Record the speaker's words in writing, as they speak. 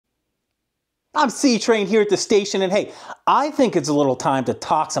I'm C-Train here at the station, and hey, I think it's a little time to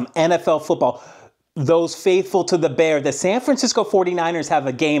talk some NFL football. Those faithful to the Bear, the San Francisco 49ers have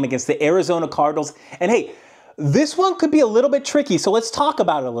a game against the Arizona Cardinals, and hey, this one could be a little bit tricky, so let's talk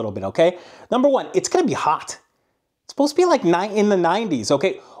about it a little bit, okay? Number one, it's going to be hot. It's supposed to be like in the 90s,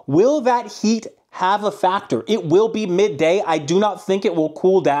 okay? Will that heat have a factor? It will be midday. I do not think it will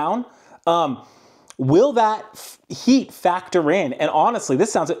cool down. Will that heat factor in? And honestly,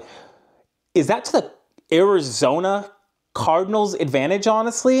 is that to the Arizona Cardinals' advantage,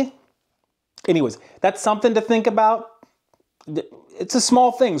 honestly? Anyways, that's something to think about. It's the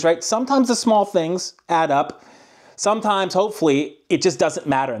small things, right? Sometimes the small things add up. Sometimes, hopefully, it just doesn't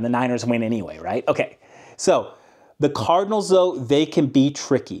matter and the Niners win anyway, right? Okay, so the Cardinals, though, they can be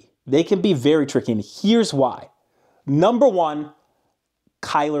tricky. They can be very tricky, and here's why. Number one,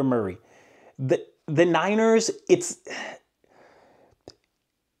 Kyler Murray. The Niners,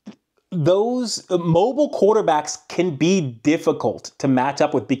 those mobile quarterbacks can be difficult to match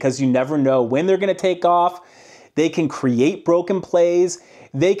up with because you never know when they're going to take off. They can create broken plays.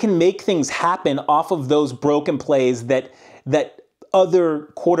 They can make things happen off of those broken plays that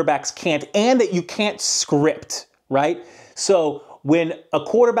other quarterbacks can't, and that you can't script, right? So when a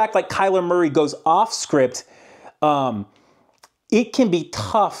quarterback like Kyler Murray goes off script, it can be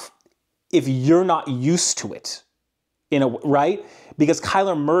tough if you're not used to it, right? Because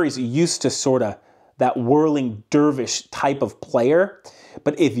Kyler Murray's used to sort of that whirling dervish type of player.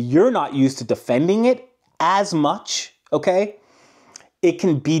 But if you're not used to defending it as much, okay, it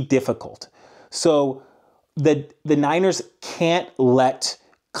can be difficult. So the Niners can't let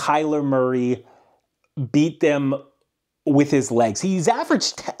Kyler Murray beat them with his legs. He's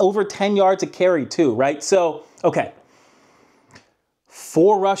averaged over 10 yards a carry too, right? So, okay.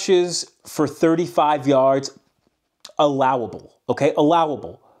 4 rushes for 35 yards, allowable, okay?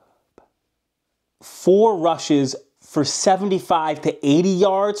 Allowable. 4 rushes for 75 to 80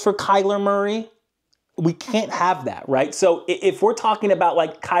 yards for Kyler Murray. We can't have that, right? So if we're talking about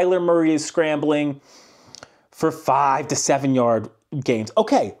like Kyler Murray is scrambling for 5 to 7 yard gains,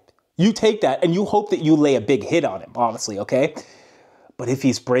 okay, you take that and you hope that you lay a big hit on him, honestly, okay? But if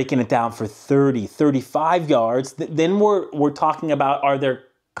he's breaking it down for 30, 35 yards, then we're talking about, are there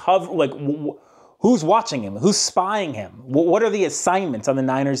who's watching him? Who's spying him? What are the assignments on the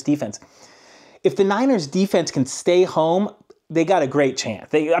Niners defense? If the Niners defense can stay home, they got a great chance.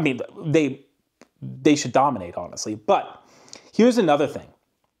 They should dominate, honestly. But here's another thing.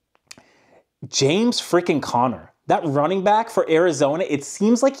 James freaking Conner, that running back for Arizona, it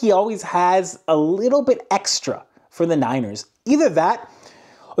seems like he always has a little bit extra for the Niners. Either that,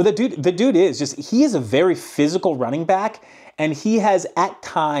 or the dude he is a very physical running back, and he has at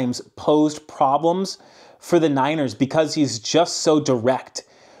times posed problems for the Niners because he's just so direct.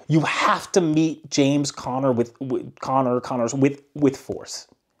 You have to meet James Conner with force.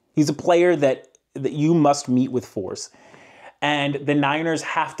 He's a player that you must meet with force. And the Niners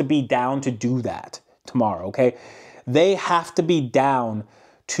have to be down to do that tomorrow, okay? They have to be down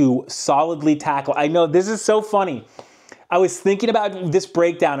to solidly tackle. I know this is so funny. I was thinking about this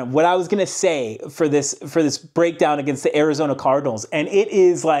breakdown and what I was going to say for this breakdown against the Arizona Cardinals. And it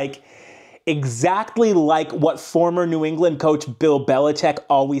is like exactly like what former New England coach Bill Belichick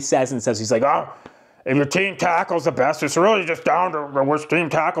always says. He's like, oh, if your team tackles the best, it's really just down to which team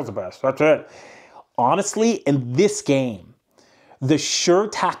tackles the best. That's it. Honestly, in this game, the sure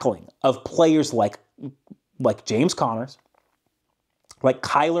tackling of players like James Conner, like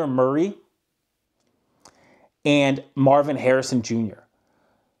Kyler Murray, and Marvin Harrison Jr.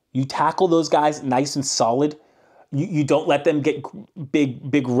 You tackle those guys nice and solid. You don't let them get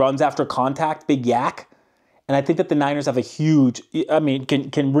big runs after contact, big yak. And I think that the Niners have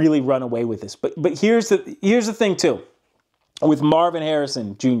can really run away with this. But here's the thing too, with Marvin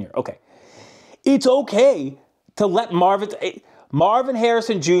Harrison Jr. Okay, it's okay to let Marvin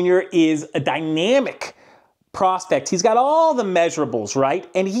Harrison Jr. is a dynamic prospect. He's got all the measurables, right?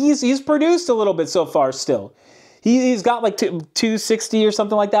 And he's produced a little bit so far still. He's got like 260 or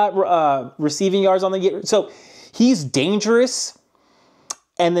something like that receiving yards on the year. So he's dangerous,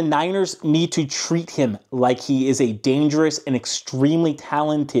 and the Niners need to treat him like he is a dangerous and extremely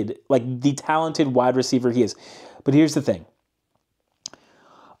talented, like the talented wide receiver he is. But here's the thing.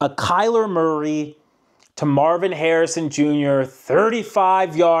 A Kyler Murray to Marvin Harrison Jr.,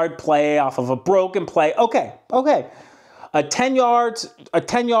 35-yard play off of a broken play. Okay. A 10 yards,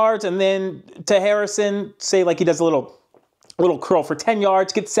 and then to Harrison, say like he does a little curl for 10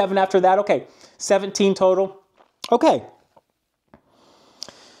 yards, gets 7 after that. Okay, 17 total. Okay.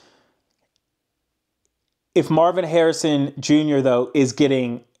 If Marvin Harrison Jr., though, is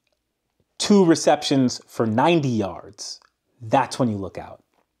getting 2 receptions for 90 yards, that's when you look out.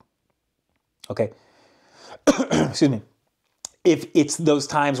 Okay? Excuse me. If it's those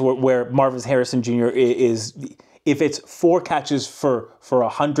times where Marvin Harrison Jr. is, if it's 4 catches for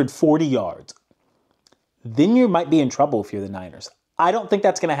 140 yards, then you might be in trouble if you're the Niners. I don't think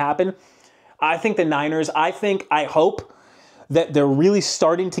that's going to happen. I think the Niners, I hope that they're really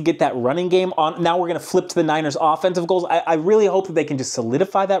starting to get that running game on. Now we're going to flip to the Niners' offensive goals. I really hope that they can just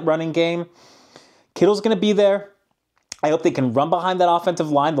solidify that running game. Kittle's going to be there. I hope they can run behind that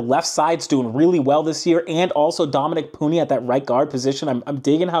offensive line. The left side's doing really well this year, and also Dominic Pooney at that right guard position. I'm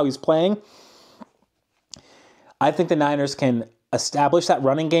digging how he's playing. I think the Niners can establish that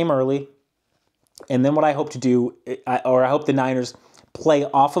running game early, and then what I hope to do, I hope the Niners play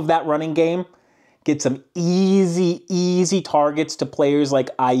off of that running game, get some easy targets to players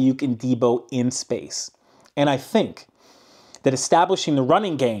like Ayuk and Debo in space. And I think that establishing the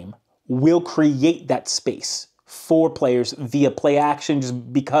running game will create that space for players via play action,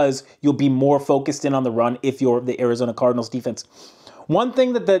 just because you'll be more focused in on the run if you're the Arizona Cardinals defense. One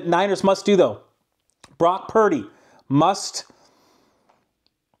thing that the Niners must do, though, Brock Purdy must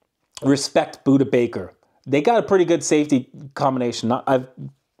respect Budda Baker. They got a pretty good safety combination.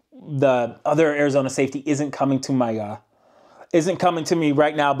 The other Arizona safety isn't coming to me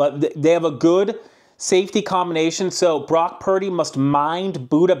right now, but they have a good safety combination. So Brock Purdy must mind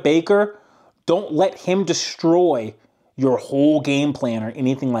Budda Baker. Don't let him destroy your whole game plan or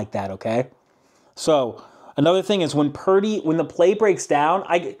anything like that, okay? So another thing is when the play breaks down,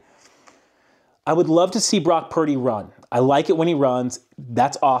 I would love to see Brock Purdy run. I like it when he runs.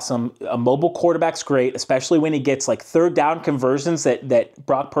 That's awesome. A mobile quarterback's great, especially when he gets like third down conversions that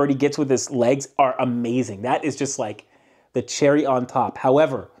Brock Purdy gets with his legs are amazing. That is just like the cherry on top.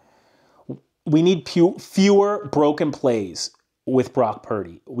 However, we need fewer broken plays with Brock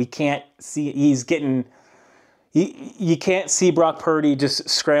Purdy. We can't see you can't see Brock Purdy just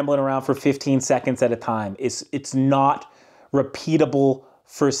scrambling around for 15 seconds at a time. It's not repeatable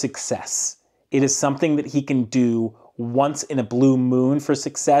for success. It is something that he can do once in a blue moon for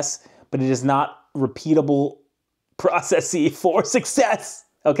success, but it is not repeatable process for success,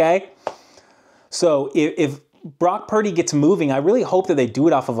 okay? So if Brock Purdy gets moving, I really hope that they do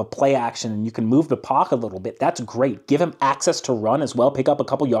it off of a play action and you can move the pocket a little bit. That's great. Give him access to run as well. Pick up a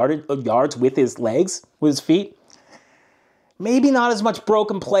couple yards with his legs, with his feet. Maybe not as much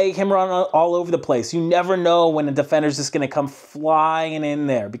broken play, him running all over the place. You never know when a defender's just going to come flying in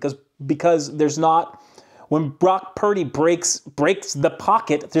there because there's not, when Brock Purdy breaks the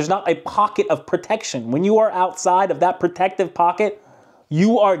pocket, there's not a pocket of protection. When you are outside of that protective pocket,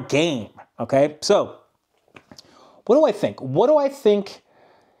 you are game, okay? So, what do I think?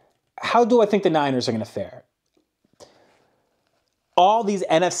 How do I think the Niners are going to fare? All these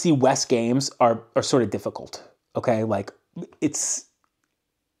NFC West games are sort of difficult, okay? Like, it's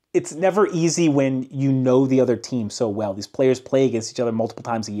never easy when you know the other team so well. These players play against each other multiple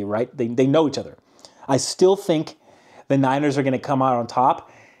times a year, right? They know each other. I still think the Niners are going to come out on top,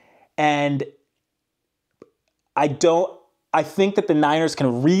 and I think that the Niners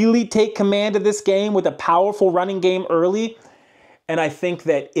can really take command of this game with a powerful running game early. And I think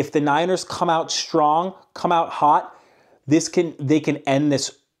that if the Niners come out strong, come out hot, they can end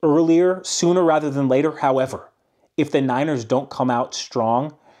this sooner rather than later. However, if the Niners don't come out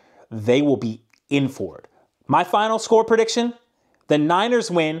strong, they will be in for it. My final score prediction, the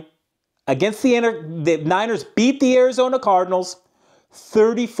Niners win against the Niners beat the Arizona Cardinals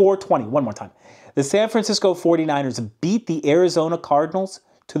 34-20. One more time. The San Francisco 49ers beat the Arizona Cardinals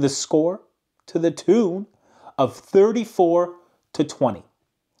to the tune of 34-20.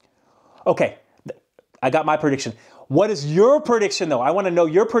 Okay, I got my prediction. What is your prediction, though? I want to know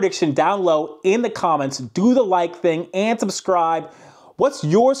your prediction down low in the comments. Do the like thing and subscribe. What's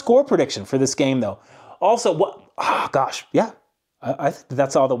your score prediction for this game, though? Also, I think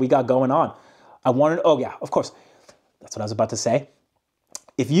that's all that we got going on. Of course. That's what I was about to say.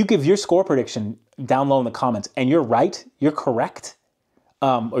 If you give your score prediction down low in the comments and you're right, you're correct,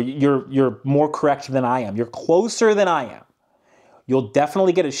 or you're more correct than I am, you're closer than I am, you'll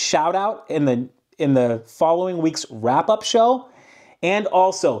definitely get a shout out in the following week's wrap-up show. And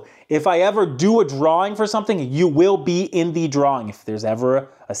also, if I ever do a drawing for something, you will be in the drawing. If there's ever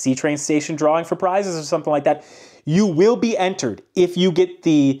a C-Train station drawing for prizes or something like that, you will be entered if you get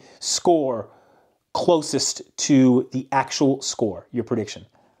the score closest to the actual score, your prediction.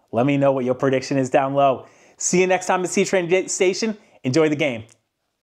 Let me know what your prediction is down low. See you next time at C-Train Station. Enjoy the game.